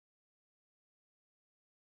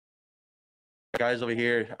guys over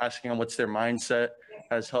here, asking them what's their mindset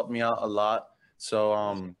has helped me out a lot.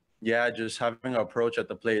 So yeah, just having an approach at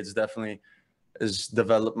the plate is definitely has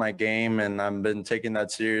developed my game, and I've been taking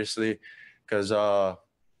that seriously because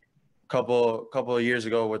couple of years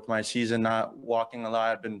ago with my season not walking a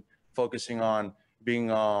lot, I've been focusing on being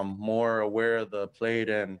more aware of the plate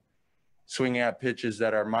and swinging at pitches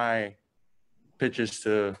that are my pitches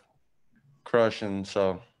to crush. And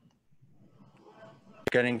so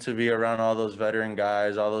getting to be around all those veteran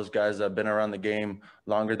guys, all those guys that have been around the game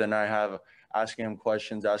longer than I have, asking them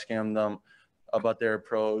questions, asking them about their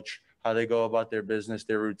approach, how they go about their business,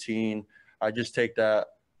 their routine. I just take that,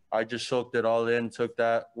 I just soaked it all in, took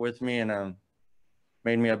that with me, and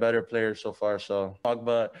made me a better player so far. So,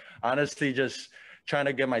 but honestly, just trying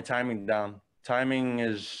to get my timing down. Timing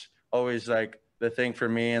is always like the thing for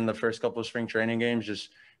me in the first couple of spring training games, just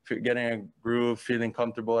getting a groove, feeling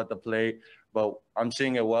comfortable at the plate. But I'm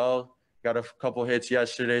seeing it well. Got a couple hits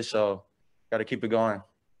yesterday, so got to keep it going.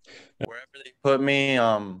 Wherever they put me,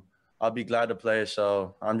 I'll be glad to play.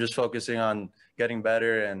 So I'm just focusing on getting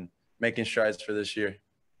better and making strides for this year.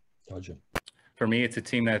 Gotcha. For me, it's a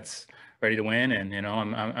team that's ready to win, and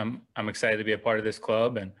I'm excited to be a part of this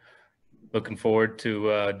club, and looking forward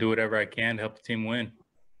to do whatever I can to help the team win.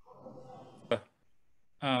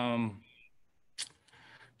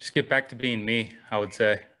 Just get back to being me, I would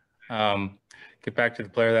say. Get back to the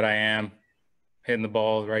player that I am, hitting the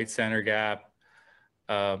ball right center gap,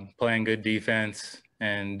 playing good defense,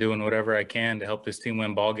 and doing whatever I can to help this team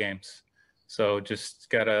win ball games. So just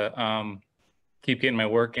gotta keep getting my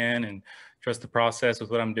work in and trust the process with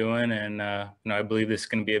what I'm doing. And I believe this is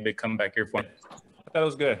going to be a big comeback here for me. I thought it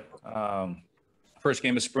was good. First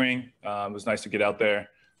game of spring, it was nice to get out there,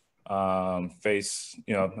 face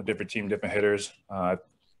a different team, different hitters. I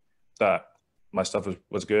thought my stuff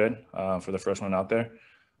was good for the first one out there,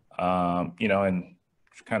 and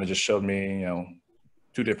kind of just showed me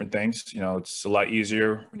two different things. It's a lot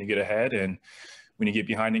easier when you get ahead, and when you get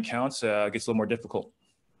behind in counts, it gets a little more difficult.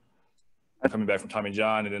 Coming back from Tommy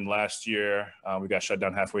John, and then last year we got shut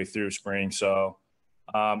down halfway through spring, so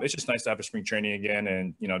it's just nice to have a spring training again,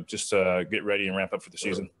 and just get ready and ramp up for the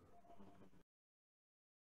season.